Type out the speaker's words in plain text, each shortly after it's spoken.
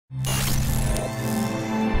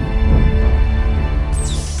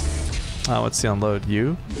What's the unload?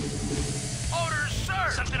 You? Orders, sir.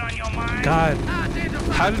 Something on your mind? God,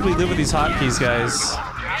 how did we live with these hotkeys, guys?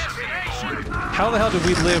 How the hell did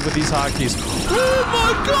we live with these hotkeys? Oh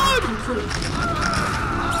my god!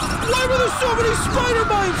 Why were there so many spider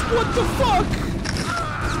mines? What the fuck?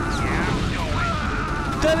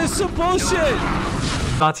 That is some bullshit!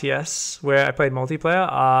 RTS, where I played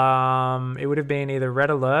multiplayer, it would have been either Red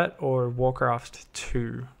Alert or Warcraft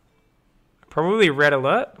 2. Probably Red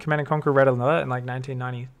Alert, Command & Conquer Red Alert in like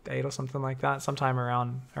 1998 or something like that, sometime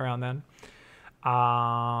around then.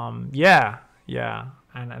 Yeah.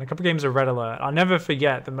 And a couple games of Red Alert. I'll never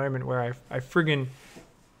forget the moment where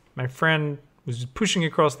my friend was pushing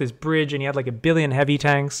across this bridge and he had like 1 billion heavy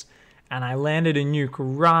tanks and I landed a nuke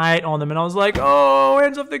right on them and I was like, oh,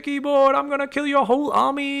 hands off the keyboard, I'm gonna kill your whole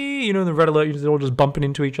army. You know, in the Red Alert, they're all just bumping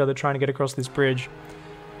into each other trying to get across this bridge.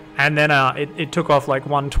 And then it took off like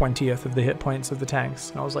 1/20th of the hit points of the tanks.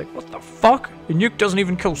 And I was like, what the fuck? A nuke doesn't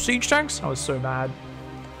even kill siege tanks? I was so mad.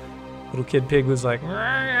 Little kid pig was like,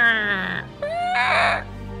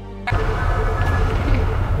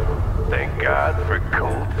 Thank God for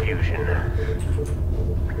cold fusion.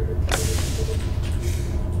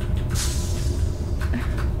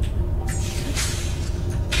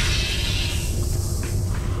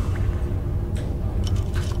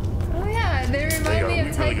 Oh yeah, they remind me of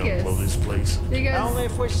Tychus. Because Only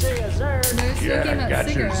if we see a Zerg. they're smoking that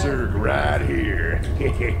got your cigarette. Zerg right here.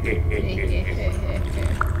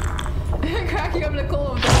 Crack you up the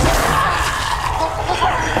cold.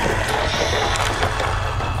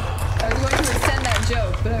 I was going to extend that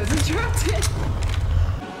joke, but I was interrupted.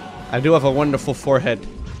 I do have a wonderful forehead.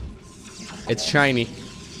 It's shiny.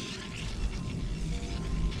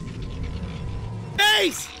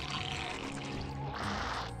 Face!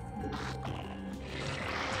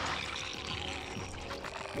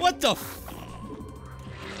 What the f-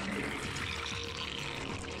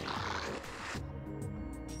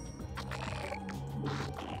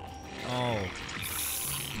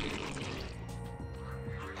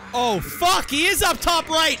 Oh fuck, he is up top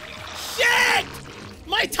right! Shit!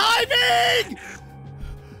 My timing!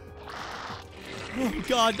 Oh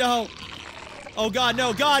god, no. Oh god,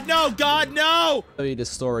 no, god, no, god, no! Tell you the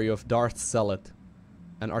story of Darth, Zealot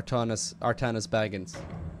and Artanis Baggins.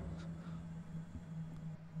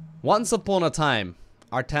 Once upon a time,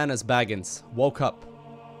 Artanis Baggins woke up.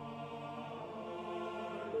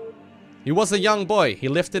 He was a young boy. He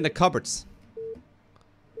lived in the cupboards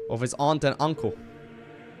of his aunt and uncle.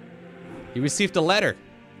 He received a letter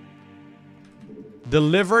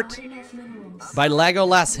delivered by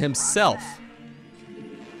Legolas himself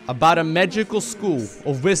about a magical school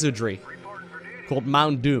of wizardry called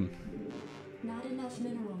Mount Doom. Not enough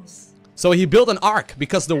minerals. So he built an ark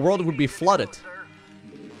because the world would be flooded.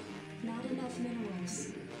 Not enough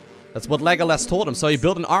minerals. That's what Legolas told him. So he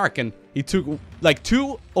built an ark and he took like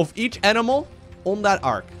 2 of each animal on that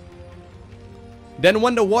ark. Then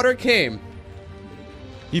when the water came,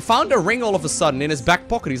 he found a ring all of a sudden in his back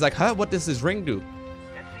pocket. He's like, huh, what does this ring do?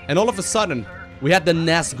 And all of a sudden, we had the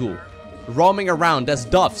Nazgul roaming around as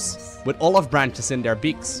doves with olive branches in their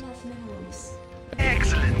beaks.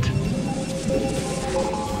 Excellent.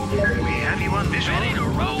 We have you on visual. Ready to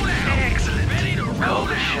roll out. Excellent. Ready to roll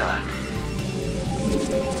the shot.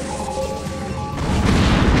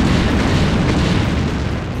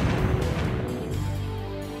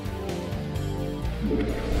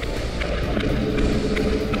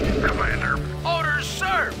 Commander. Orders,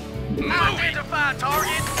 sir. Identify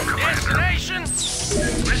target. Destination.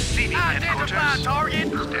 Receiving identify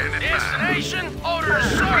target. Destination. Orders,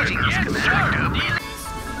 sir. Yes, sir.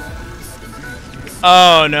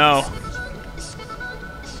 Oh no.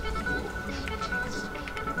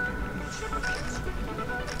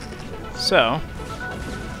 So,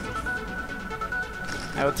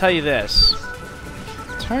 I will tell you this.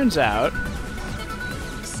 Turns out,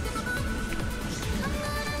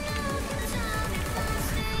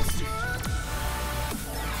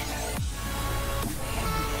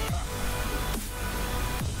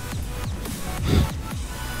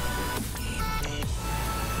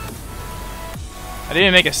 I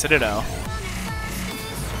didn't make a citadel.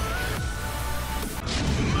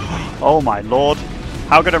 Oh my lord.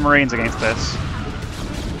 How good are Marines against this?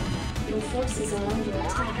 Your forces are under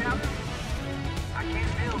attack.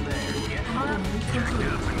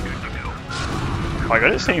 Quite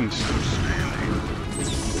good it seems.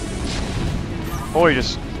 Oh, he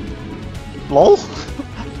just... LOL?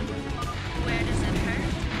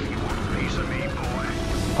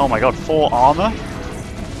 Oh my god, 4 armor?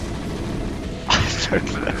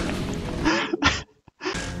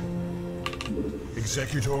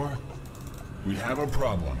 Executor, we have a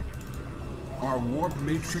problem. Our warp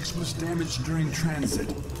matrix was damaged during transit.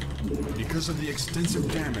 Because of the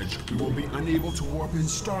extensive damage, we will be unable to warp in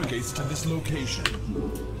Stargates to this location.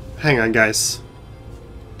 Hang on, guys.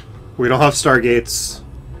 We don't have Stargates.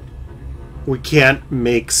 We can't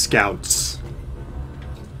make scouts.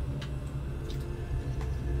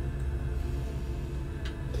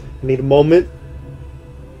 I need a moment.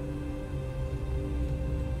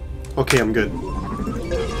 Okay, I'm good.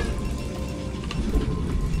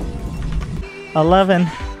 11.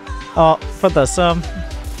 Oh, for the sum.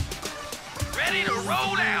 Ready to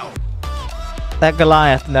roll out. That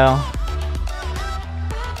Goliath, no.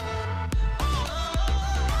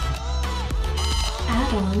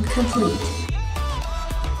 Add-on complete.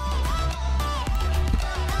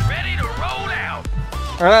 Ready to roll out.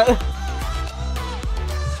 Alright.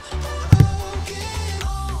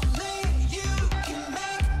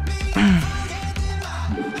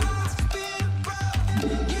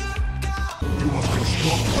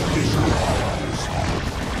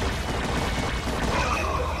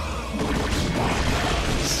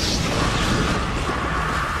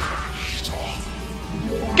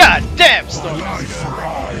 God damn, Storm!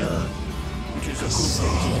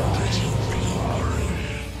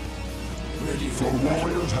 Ready for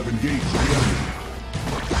warriors have engaged the enemy.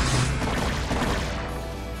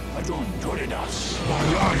 Adontoridas.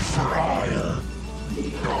 My life for hire.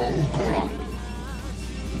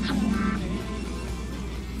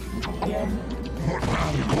 What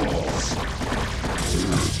man calls?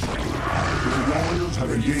 The warriors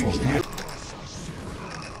have engaged the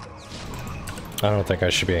I don't think I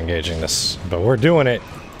should be engaging this, but we're doing it.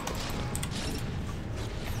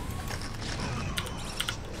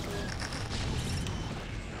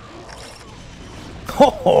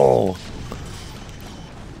 Ho-ho!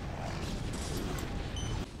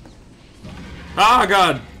 Ah,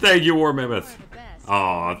 God! Thank you, War Mammoth.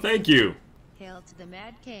 Aw, thank you. Hail to the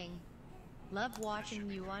Mad King. Love watching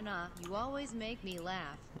you on you always make me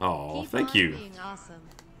laugh. Oh, Keep thank on you. Being awesome.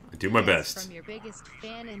 I do my Kiss best. From your biggest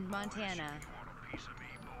fan in Montana.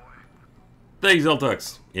 Thanks,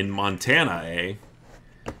 Zeltux. In Montana, eh?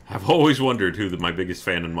 I've always wondered who my biggest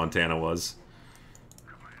fan in Montana was.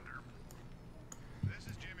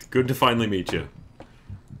 Good to finally meet you.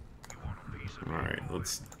 Alright,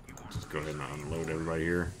 let's just go ahead and unload everybody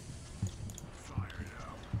here.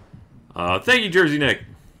 Thank you, Jersey Nick.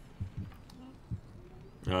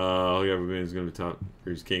 Yeah, everybody's gonna be top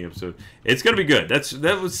Here's King episode. It's gonna be good.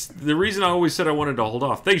 That was the reason I always said I wanted to hold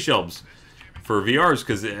off. Thanks, Shelbs, for VRs,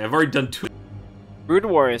 because I've already done 2. Brood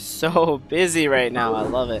War is so busy right now. I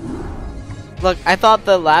love it. Look, I thought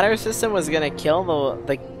the ladder system was gonna kill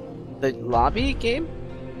the lobby game,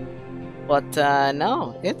 but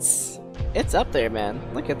no, it's up there, man.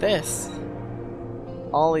 Look at this.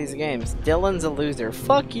 All these games. Dylan's a loser.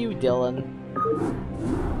 Fuck you, Dylan.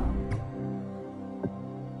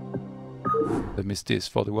 I missed this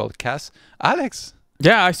for the world cast. Alex.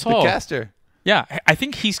 Yeah, I saw. The caster. Yeah, I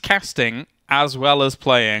think he's casting as well as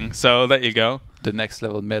playing. So there you go. The next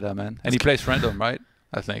level meta, man. And he plays random, right?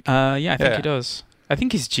 I think. Yeah, I think he does. I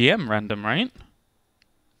think he's GM random, right?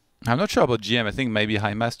 I'm not sure about GM. I think maybe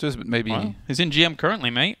High Masters, but maybe... Well, he's in GM currently,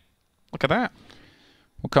 mate. Look at that.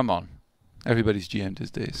 Well, come on. Everybody's GM these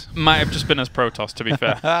days. Might have just been as Protoss, to be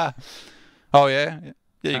fair. Oh, yeah?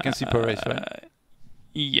 Yeah, you can see pro race, right?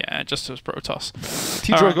 Yeah, just as Protoss.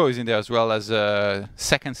 T-Drogo is in there as well as a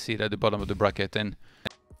second seed at the bottom of the bracket. And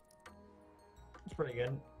it's pretty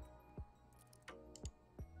good.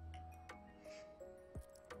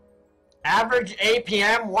 Average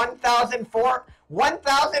APM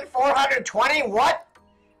 1,420. What?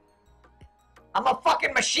 I'm a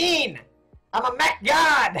fucking machine. I'm a mech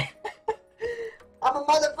god. I'm a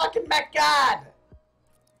motherfucking mech god.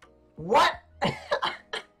 What?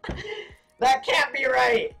 That can't be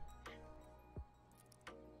right.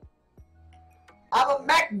 I'm a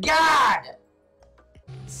mech god.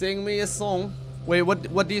 Sing me a song. Wait,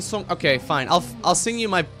 what do you song? Okay, fine. I'll sing you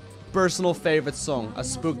my personal favorite song, A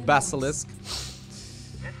Spooked Basilisk.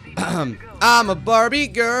 I'm a Barbie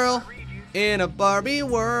girl in a Barbie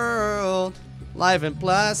world. Life in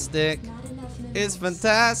plastic is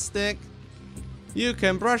fantastic. You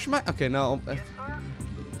can brush my... Okay, no.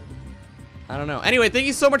 I don't know. Anyway, thank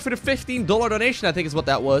you so much for the $15 donation, I think is what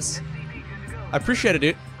that was. I appreciate it,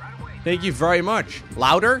 dude. Thank you very much.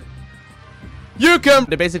 Louder? You can...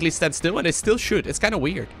 They basically stand still and they still shoot. It's kind of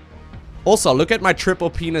weird. Also, look at my triple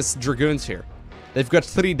penis dragoons here. They've got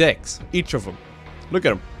 3 dicks, each of them. Look at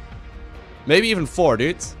them. Maybe even 4,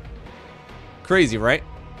 dudes. Crazy, right?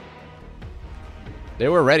 They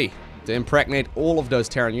were ready to impregnate all of those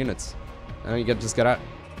Terran units. And you just got out.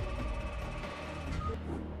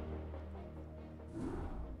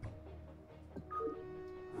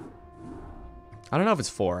 I don't know if it's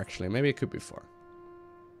 4, actually. Maybe it could be 4.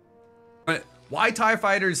 But why TIE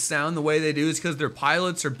fighters sound the way they do is because their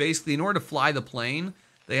pilots are basically, in order to fly the plane,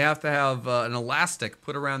 they have to have an elastic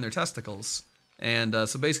put around their testicles. And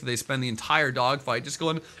so basically they spend the entire dogfight just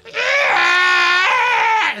going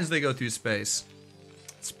as they go through space.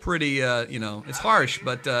 It's pretty, you know, it's harsh,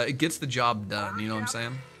 but it gets the job done, you know what I'm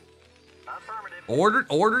saying?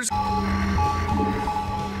 Orders.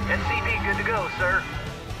 SCV good to go, sir.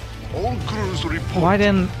 All crews report. Why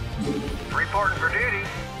didn't... Reporting for duty.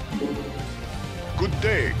 Good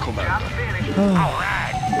day, Commander.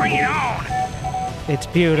 Alright, bring it on! It's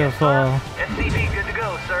beautiful. SCV good to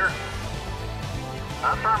go, sir.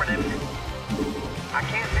 Affirmative. I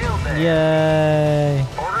can't build that. Yay.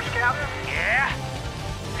 Orders, Captain? Yeah.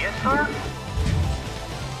 Yes, sir.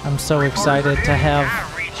 I'm so excited to have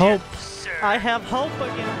hope. I have hope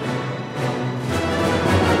again.